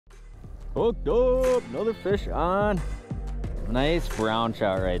Hooked up, another fish on. Nice brown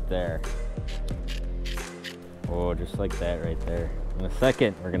trout right there. Oh, just like that right there. In a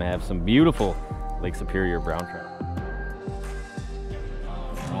second, we're gonna have some beautiful Lake Superior brown trout.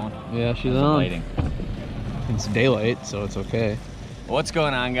 Yeah, she's on. Lighting. It's daylight, so it's okay. What's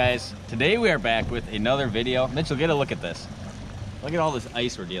going on, guys? Today we are back with another video. Mitchell, get a look at this. Look at all this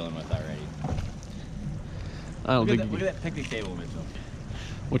ice we're dealing with already. I don't think. Look at that picnic table, Mitchell.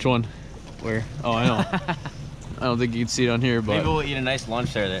 Which one? Where? Oh, I know. I don't think you can see it on here, but maybe we'll eat a nice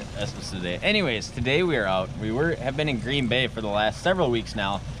lunch there. That's today. Anyways, today we are out. We have been in Green Bay for the last several weeks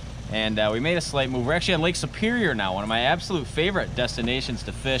now, and we made a slight move. We're actually on Lake Superior now, one of my absolute favorite destinations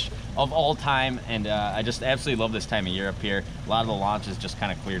to fish of all time, and I just absolutely love this time of year up here. A lot of the launches just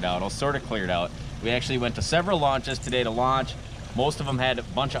kind of cleared out, all sort of cleared out. We actually went to several launches today to launch. Most of them had a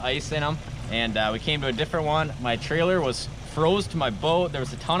bunch of ice in them, and we came to a different one. My trailer was froze to my boat. There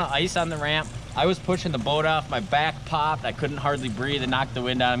was a ton of ice on the ramp. I was pushing the boat off. My back popped. I couldn't hardly breathe. It knocked the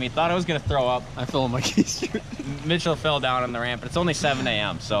wind out of me. Thought I was gonna throw up. I fell on my keys. Mitchell fell down on the ramp, but it's only 7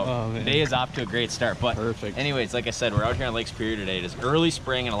 a.m. so the day is off to a great start. But perfect. Anyways, like I said, we're out here on Lake Superior today. It is early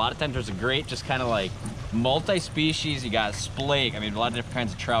spring, and a lot of times there's a great, just kind of like multi-species. You got splake. I mean, a lot of different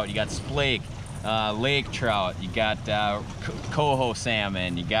kinds of trout. You got splake, lake trout. You got coho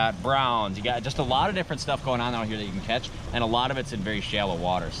salmon. You got browns. You got just a lot of different stuff going on out here that you can catch, and a lot of it's in very shallow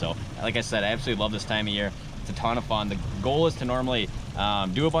water. So, like I said, I absolutely love this time of year. It's a ton of fun. The goal is to normally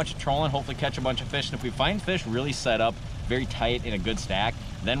do a bunch of trolling, hopefully catch a bunch of fish, and if we find fish really set up very tight in a good stack,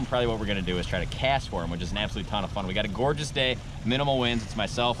 then probably what we're gonna do is try to cast for them, which is an absolute ton of fun. We got a gorgeous day, minimal winds. It's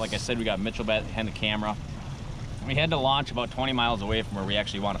myself, like I said, we got Mitchell behind the camera. We had to launch about 20 miles away from where we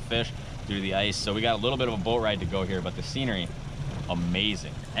actually want to fish through the ice, so we got a little bit of a boat ride to go here, but the scenery,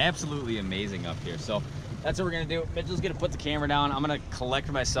 amazing, absolutely amazing up here. So that's what we're gonna do. Mitchell's gonna put the camera down. I'm gonna collect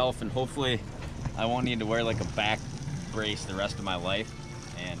myself, and hopefully I won't need to wear like a back brace the rest of my life.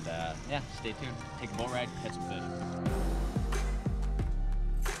 And yeah, stay tuned. Take a boat ride, catch some fish.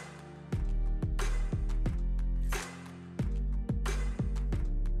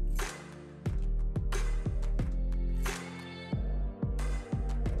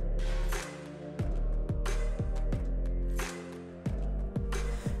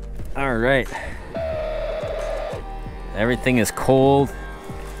 All right, everything is cold.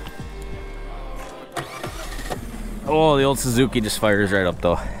 Oh, the old Suzuki just fires right up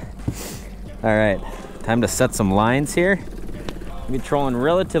though. All right, time to set some lines here. We'll be trolling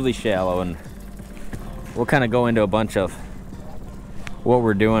relatively shallow, and we'll kind of go into a bunch of what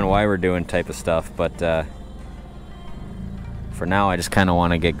we're doing, why we're doing type of stuff. But for now, I just kind of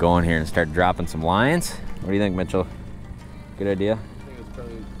want to get going here and start dropping some lines. What do you think, Mitchell? Good idea?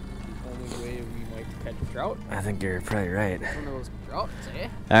 Trout? I think you're probably right. One of those trouts, eh?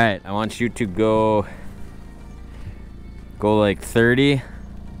 All right, I want you to go like 30. You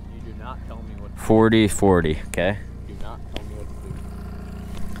do not tell me what to do. 40, 40, okay? Do not tell me what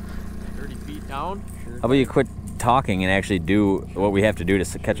to do. 30 feet down? Sure. How about you quit talking and actually do what we have to do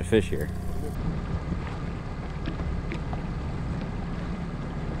to catch a fish here?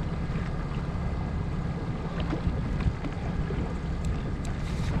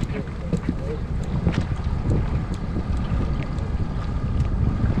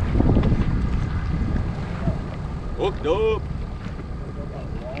 Hooked up.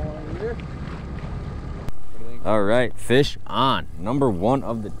 All right, fish on. Number one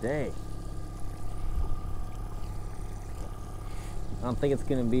of the day. I don't think it's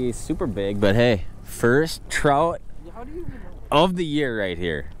gonna be super big, but hey, first trout of the year right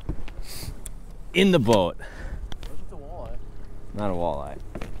here. In the boat. It's a walleye. Not a walleye.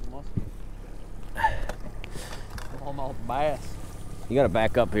 It must be. Smallmouth bass. You gotta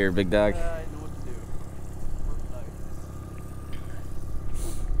back up here, big dog. I know what to do.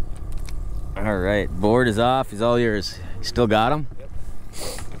 All right, board is off. He's all yours. You still got him? Yep.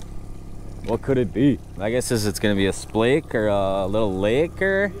 What could it be? I guess it's gonna be a splake or a little lake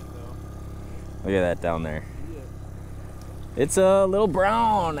or. Look at that down there. It's a little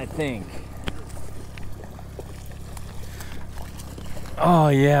brown, I think. Oh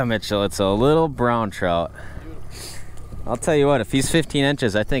yeah, Mitchell, it's a little brown trout. I'll tell you what, if he's 15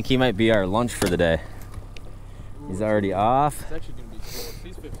 inches, I think he might be our lunch for the day. He's already off. It's actually gonna be cool if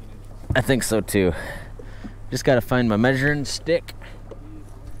he's 15 inches. I think so too. Just gotta find my measuring stick.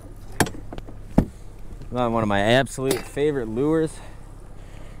 One of my absolute favorite lures.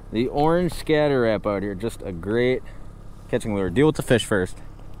 The orange scatter wrap out here, just a great catching lure. Deal with the fish first.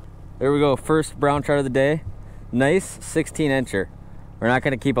 There we go, first brown trout of the day. Nice 16 incher. We're not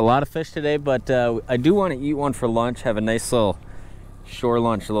gonna keep a lot of fish today, but I do wanna eat one for lunch, have a nice little shore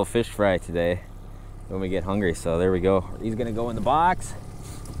lunch, a little fish fry today when we get hungry. So there we go. He's gonna go in the box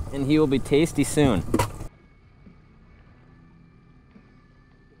and he will be tasty soon.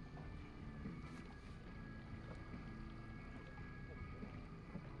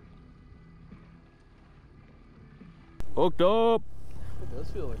 Hooked up. It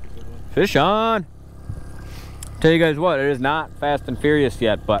does feel like a good one. Fish on. Tell you guys what, it is not Fast and Furious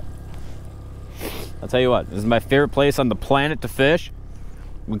yet, but I'll tell you what, this is my favorite place on the planet to fish.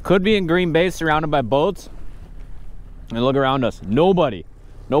 We could be in Green Bay surrounded by boats. And look around us. Nobody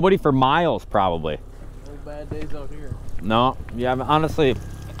for miles probably. No bad days out here. No, yeah, honestly,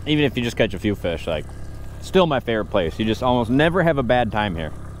 even if you just catch a few fish, like, still my favorite place. You just almost never have a bad time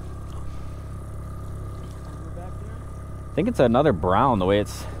here. I think it's another brown, the way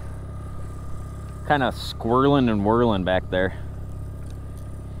it's kind of squirreling and whirling back there.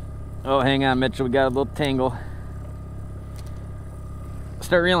 Oh, hang on, Mitchell, we got a little tangle.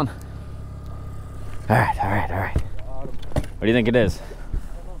 Start reeling. All right, all right, all right. What do you think it is?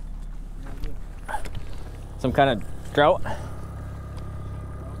 Some kind of trout?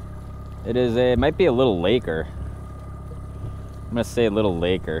 It is a, it might be a little laker. I'm gonna say a little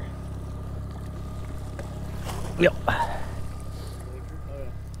laker. Yep.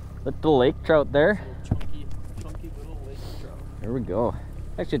 Little lake trout there. Chunky little lake trout. There we go.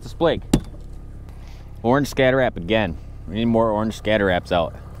 Actually, it's a splake. Orange scatter wrap again. We need more orange scatter wraps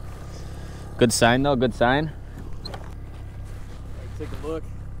out. Good sign though, good sign. Take a look.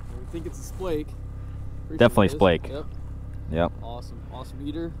 We think it's a splake. Definitely splake. Yep. Yep. Awesome. Awesome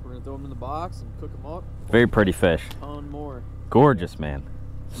eater. We're gonna throw them in the box and cook them up. Very pretty fish. A ton more. Gorgeous, man.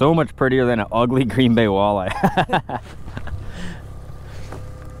 So much prettier than an ugly Green Bay walleye.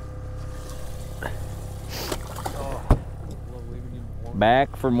 Oh, lovely. We need more.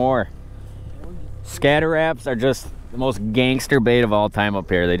 Back for more. Scatter wraps are just the most gangster bait of all time up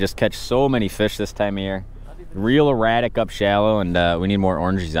here. They just catch so many fish this time of year. Real erratic up shallow, and we need more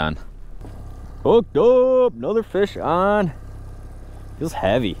oranges on. Hooked up, another fish on. Feels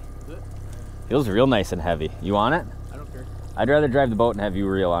heavy. Feels real nice and heavy. You want it? I don't care. I'd rather drive the boat and have you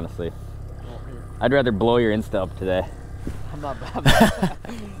reel, honestly. Oh, here. I'd rather blow your Insta up today. I'm not bad.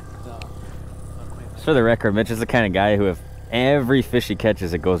 No. Just for the record, Mitch is the kind of guy who, if every fish he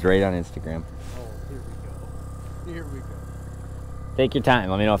catches, it goes right on Instagram. Oh, here we go. Here we go. Take your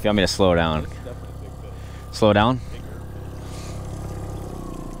time. Let me know if you want me to slow down. That's definitely a big fish. Slow down? Bigger fish.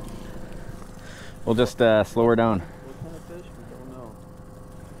 We'll just slow her down. What kind of fish? We don't know.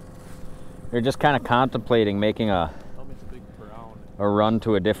 They're just kind of contemplating making a Tell me it's a big brown. run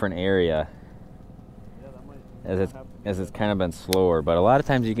to a different area Yeah, that might as it's kind of been slower. But a lot of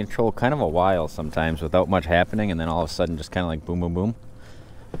times you control kind of a while sometimes without much happening, and then all of a sudden just kind of like boom, boom, boom.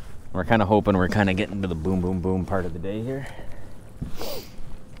 We're kind of hoping we're kind of getting to the boom, boom, boom part of the day here.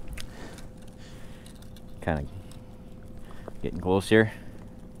 Kind of getting close here.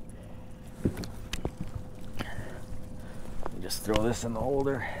 Just throw this in the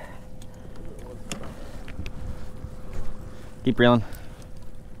holder. Keep reeling.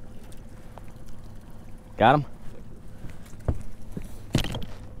 Got him?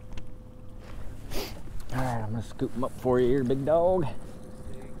 Alright, I'm gonna scoop him up for you here, big dog.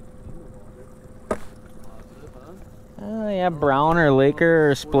 Oh yeah, brown or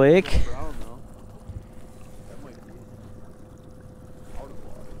laker or splake. brown though. That might be out of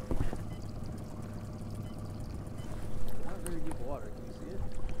water. Not very deep water. Can you see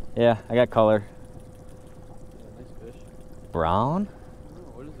it? Yeah, I got color. Yeah, nice fish. Brown?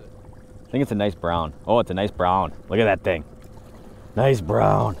 Oh, what is it? I think it's a nice brown. Oh, it's a nice brown. Look at that thing. Nice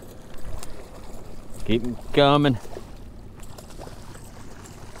brown. Keep them coming.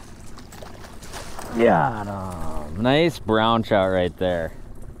 Yeah, nice brown trout right there.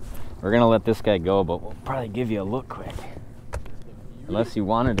 We're gonna let this guy go, but we'll probably give you a look quick. Unless you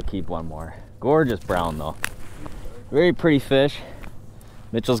wanted to keep one more. Gorgeous brown though. Very pretty fish.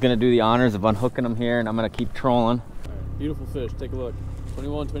 Mitchell's gonna do the honors of unhooking them here, and I'm gonna keep trolling. Beautiful fish. Take a look.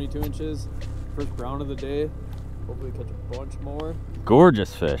 21, 22 inches. First brown of the day. Hopefully catch a bunch more.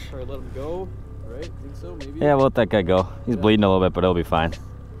 Gorgeous fish. Probably let him go. Right? Think so? Maybe? Yeah, we'll let that guy go. He's bleeding a little bit, but he'll be fine.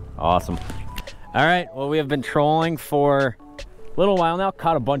 Awesome. All right, well, we have been trolling for a little while now.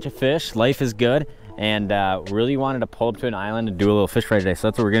 Caught a bunch of fish. Life is good. And really wanted to pull up to an island and do a little fish fry today. So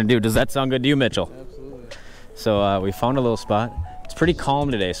that's what we're going to do. Does that sound good to you, Mitchell? Absolutely. So we found a little spot. It's pretty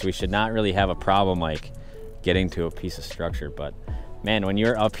calm today, so we should not really have a problem like getting to a piece of structure. But man, when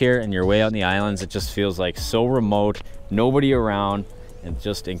you're up here and you're way out in the islands, it just feels like so remote, nobody around, and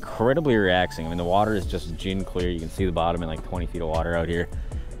just incredibly relaxing. I mean, the water is just gin clear. You can see the bottom in like 20 feet of water out here.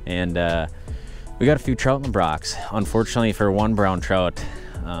 And We got a few trout in the brocks. Unfortunately for one brown trout,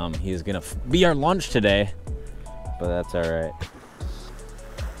 he's gonna be our lunch today, but that's all right.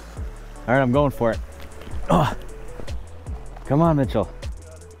 All right, I'm going for it. Oh, come on, Mitchell.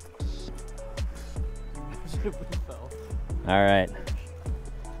 All right,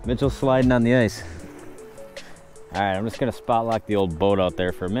 Mitchell's sliding on the ice. All right, I'm just gonna spot lock the old boat out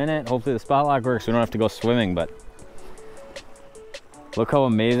there for a minute. Hopefully the spot lock works. We don't have to go swimming, but look how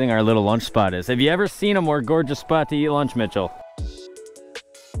amazing our little lunch spot is. Have you ever seen a more gorgeous spot to eat lunch, Mitchell?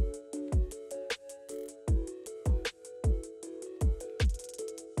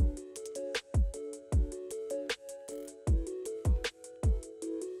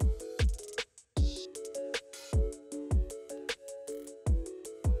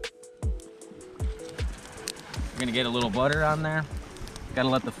 We're gonna get a little butter on there. Gotta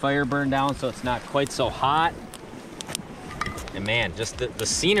let the fire burn down so it's not quite so hot. And man, just the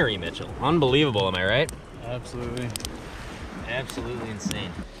scenery, Mitchell. Unbelievable, am I right? Absolutely. Absolutely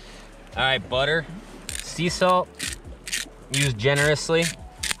insane. All right, butter, sea salt, used generously.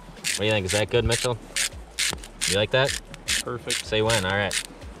 What do you think? Is that good, Mitchell? You like that? Perfect. Say when, all right.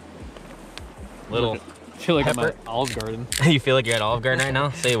 Little I feel like pepper. I'm at Olive Garden. You feel like you're at Olive Garden right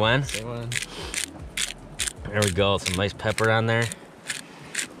now? Say when. Say when. There we go, some nice pepper on there.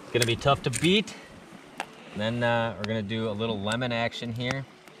 It's gonna be tough to beat. And then we're gonna do a little lemon action here.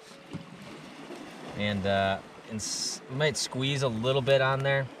 And we might squeeze a little bit on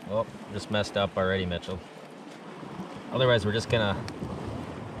there. Oh, just messed up already, Mitchell. Otherwise, we're just gonna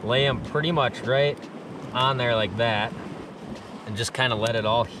lay them pretty much right on there like that. And just kind of let it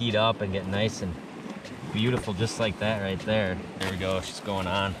all heat up and get nice and beautiful just like that right there. There we go, she's going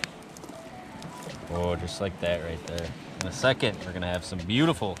on. Oh, just like that right there. In a second, we're gonna have some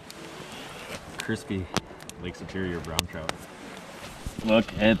beautiful, crispy Lake Superior brown trout. Look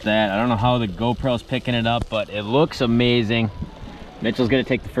at that. I don't know how the GoPro's picking it up, but it looks amazing. Mitchell's gonna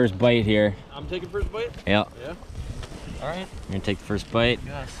take the first bite here. I'm taking first bite? Yeah. Yeah. All right. You're gonna take the first bite.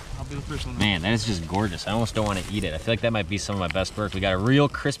 Yes, I'll be the first one. Man, that is just gorgeous. I almost don't want to eat it. I feel like that might be some of my best work. We got a real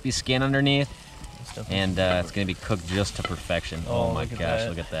crispy skin underneath, and it's gonna be cooked just to perfection. Oh my gosh,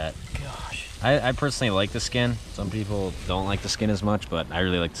 look at that. Gosh. I personally like the skin. Some people don't like the skin as much, but I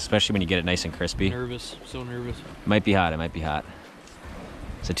really like it, especially when you get it nice and crispy. Nervous, so nervous. Might be hot, it might be hot.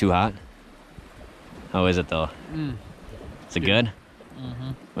 Is it too hot? How is it though? Is it good?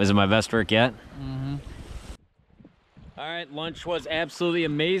 Was it my best work yet? All right, lunch was absolutely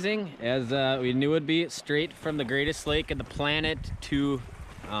amazing, as we knew it would be. Straight from the greatest lake in the planet to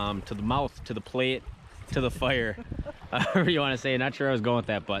the mouth, to the plate, to the fire. However you want to say it. Not sure I was going with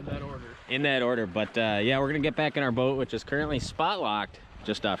that, but in that order. But yeah, we're gonna get back in our boat, which is currently spot locked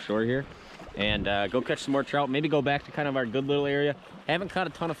just offshore here, and go catch some more trout. Maybe go back to kind of our good little area. Haven't caught a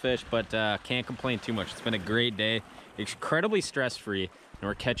ton of fish, but can't complain too much. It's been a great day, incredibly stress-free, and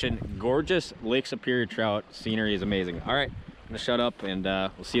we're catching gorgeous Lake Superior trout. Scenery is amazing. All right, I'm gonna shut up, and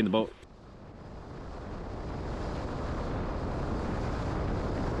we'll see you in the boat.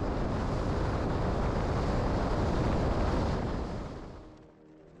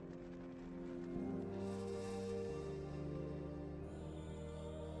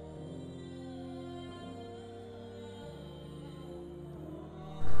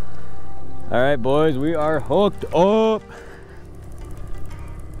 All right, boys, we are hooked up.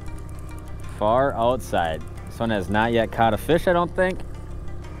 Far outside. This one has not yet caught a fish, I don't think.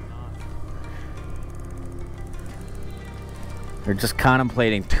 We're just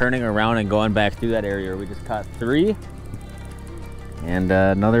contemplating turning around and going back through that area. We just caught 3, and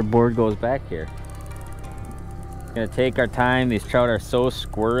another board goes back here. It's gonna take our time. These trout are so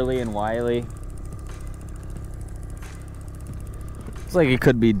squirrely and wily. Looks like it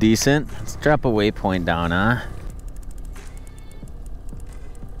could be decent. Let's drop a waypoint down, huh?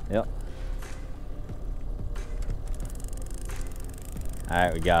 Yep. All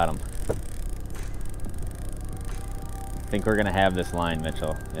right, we got him. I think we're gonna have this line,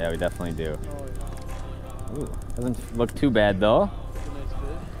 Mitchell. Yeah, we definitely do. Ooh, doesn't look too bad though.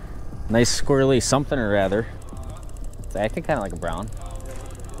 Nice squirrely something or rather. It's acting kind of like a brown.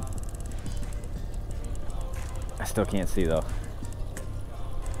 I still can't see though.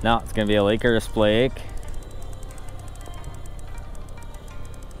 No, it's gonna be a lake or a splake.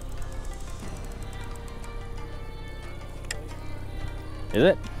 Is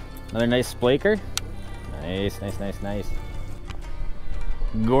it? Another nice splaker? Nice, nice, nice, nice.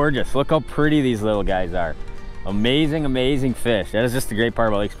 Gorgeous. Look how pretty these little guys are. Amazing, amazing fish. That is just the great part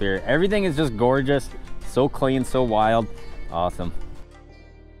about Lake Superior. Everything is just gorgeous. So clean, so wild. Awesome.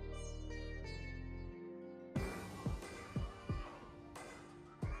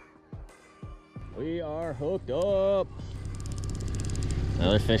 are hooked up.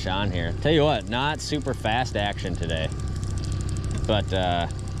 Another fish on here. Tell you what, not super fast action today, but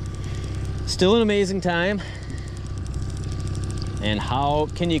still an amazing time. And how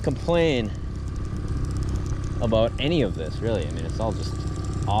can you complain about any of this, really? I mean, it's all just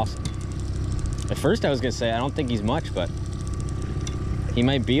awesome. At first I was gonna say I don't think he's much, but he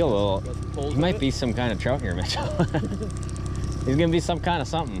might be a little, he might be some kind of trout here, Mitchell. He's gonna be some kind of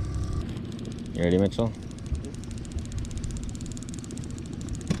something. You ready, Mitchell?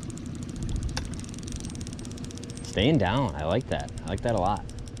 Staying down, I like that. I like that a lot.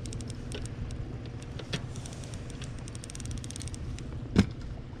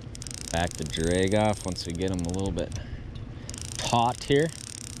 Back the drag off once we get him a little bit taut here.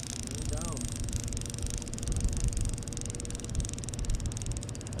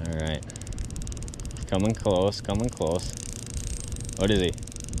 All right, coming close, coming close. What is he?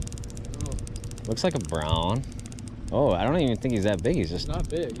 Looks like a brown. Oh, I don't even think he's that big. He's just not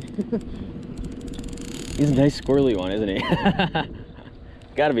big. He's a nice squirrely one, isn't he?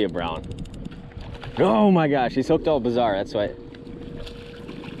 Gotta be a brown. Oh my gosh, he's hooked all bizarre, that's why.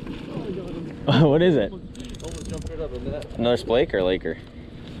 Oh, what is it? Almost jumped right out of the net. Another splake or laker?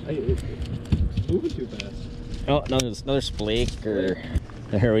 It's moving too fast. Oh, another splaker.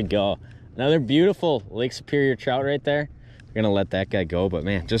 There we go. Another beautiful Lake Superior trout right there. We're gonna let that guy go, but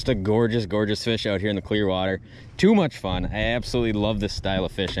man, just a gorgeous, gorgeous fish out here in the clear water. Too much fun. I absolutely love this style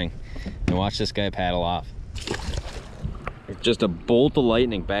of fishing. And watch this guy paddle off. Just a bolt of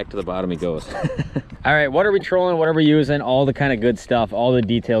lightning, back to the bottom he goes. All right, what are we trolling? What are we using? All the kind of good stuff, all the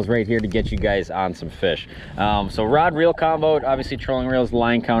details right here to get you guys on some fish. So rod reel combo, obviously trolling reels,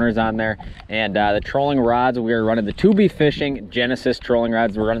 line counters on there. And the trolling rods, we are running the 2B Fishing Genesis trolling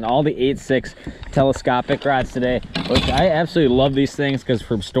rods. We're running all the 8.6 telescopic rods today, which I absolutely love these things because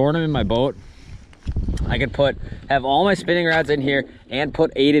from storing them in my boat, I could have all my spinning rods in here and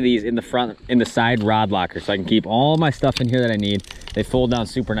put 8 of these in the side rod locker, so I can keep all my stuff in here that I need. They fold down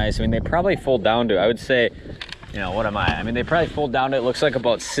super nice. I mean, they probably fold down to, I would say, you know, what am I mean, they probably fold down to, it looks like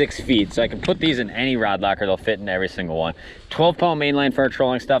about 6 feet. So I can put these in any rod locker. They'll fit in every single one. 12-pound mainline for our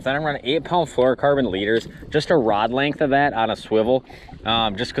trolling stuff. Then I'm running 8-pound fluorocarbon leaders, just a rod length of that on a swivel,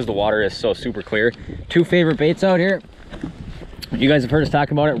 just because the water is so super clear. 2 favorite baits out here. You guys have heard us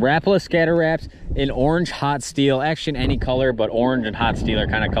talking about it. Rapala scatter wraps in orange hot steel, actually in any color, but orange and hot steel are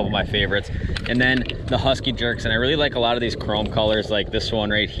kind of a couple of my favorites. And then the Husky jerks, and I really like a lot of these chrome colors, like this one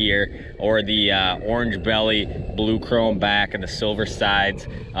right here, or the orange belly, blue chrome back, and the silver sides,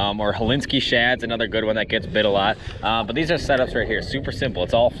 or Holinsky shads, another good one that gets bit a lot. But these are setups right here, super simple.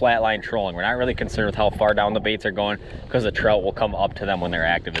 It's all flatline trolling. We're not really concerned with how far down the baits are going because the trout will come up to them when they're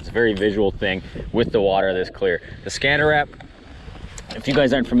active. It's a very visual thing with the water this clear. The scatter wrap, if you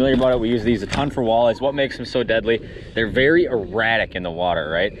guys aren't familiar about it, we use these a ton for walleyes. What makes them so deadly? They're very erratic in the water,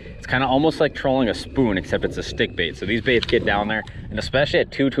 right? It's kind of almost like trolling a spoon, except it's a stick bait. So these baits get down there, and especially at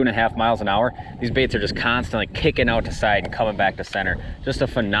 2.5 miles an hour, these baits are just constantly kicking out to side and coming back to center. Just a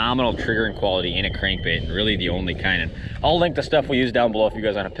phenomenal triggering quality in a crankbait, and really the only kind. And I'll link the stuff we use down below if you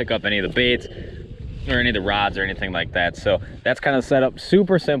guys want to pick up any of the baits or any of the rods or anything like that. So that's kind of the setup.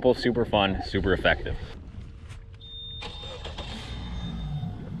 Super simple, super fun, super effective.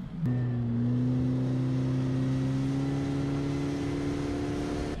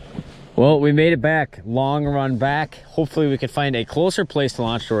 Well, we made it back, long run back. Hopefully we could find a closer place to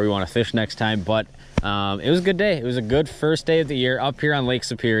launch to where we want to fish next time, but it was a good day. It was a good first day of the year up here on Lake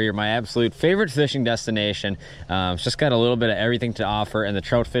Superior, my absolute favorite fishing destination. It's just got a little bit of everything to offer, and the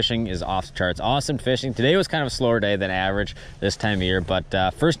trout fishing is off the charts. Awesome fishing. Today was kind of a slower day than average this time of year,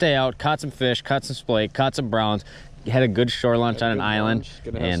 but first day out, caught some fish, caught some splake, caught some browns, had a good shore lunch on an island.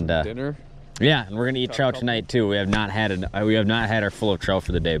 Gonna have some dinner. Yeah, and we're gonna eat trout tonight too. We have not had our full of trout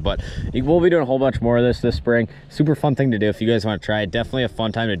for the day, but we'll be doing a whole bunch more of this spring. Super fun thing to do if you guys want to try it. Definitely a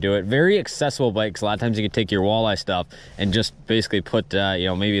fun time to do it. Very accessible bite, because a lot of times you can take your walleye stuff and just basically put you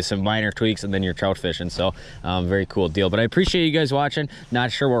know, maybe some minor tweaks and then you're trout fishing. So very cool deal. But I appreciate you guys watching.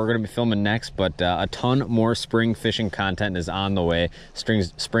 Not sure what we're gonna be filming next, but a ton more spring fishing content is on the way.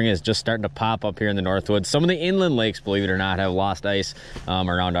 Spring is just starting to pop up here in the Northwoods. Some of the inland lakes, believe it or not, have lost ice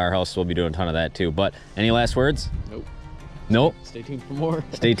around our house, so we'll be doing a ton of that too. But any last words? Nope. Stay tuned for more.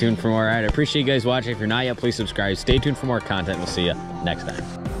 Stay tuned for more. All right, I appreciate you guys watching. If you're not yet, please subscribe. Stay tuned for more content. We'll see you next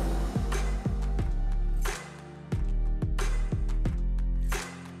time.